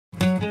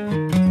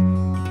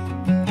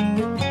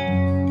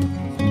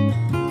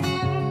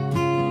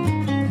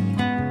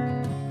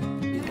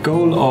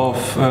goal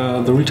of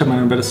the Real-Time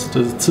Embedded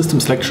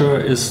Systems lecture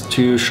is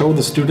to show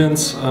the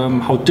students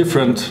how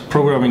different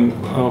programming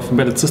of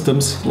embedded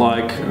systems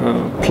like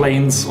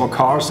planes or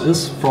cars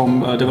is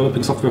from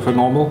developing software for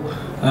normal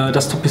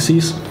desktop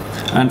PCs.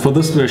 And for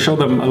this we show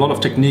them a lot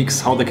of techniques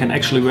how they can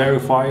actually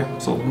verify,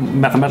 so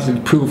mathematically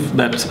prove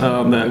that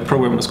the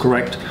program is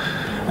correct.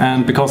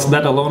 And because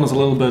that alone is a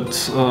little bit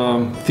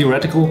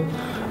theoretical,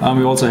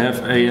 we also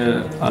have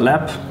a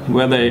lab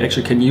where they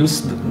actually can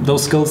use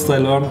those skills they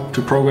learn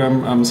to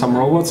program some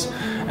robots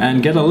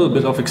and get a little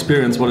bit of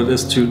experience what it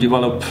is to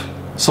develop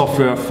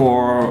software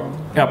for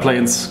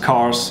airplanes,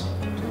 cars,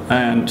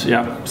 and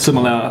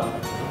similar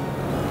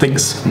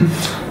things.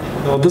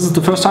 So this is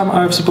the first time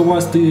I've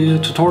supervised the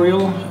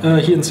tutorial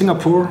here in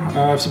Singapore.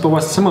 I've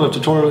supervised a similar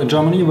tutorial in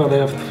Germany where they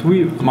have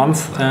 3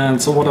 months,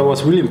 and so what I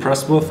was really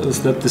impressed with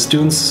is that the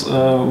students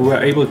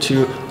were able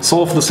to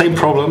solve the same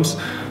problems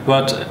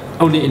but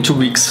only in 2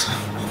 weeks,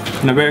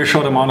 in a very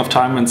short amount of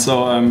time, and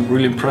so I'm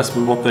really impressed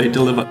with what they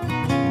delivered.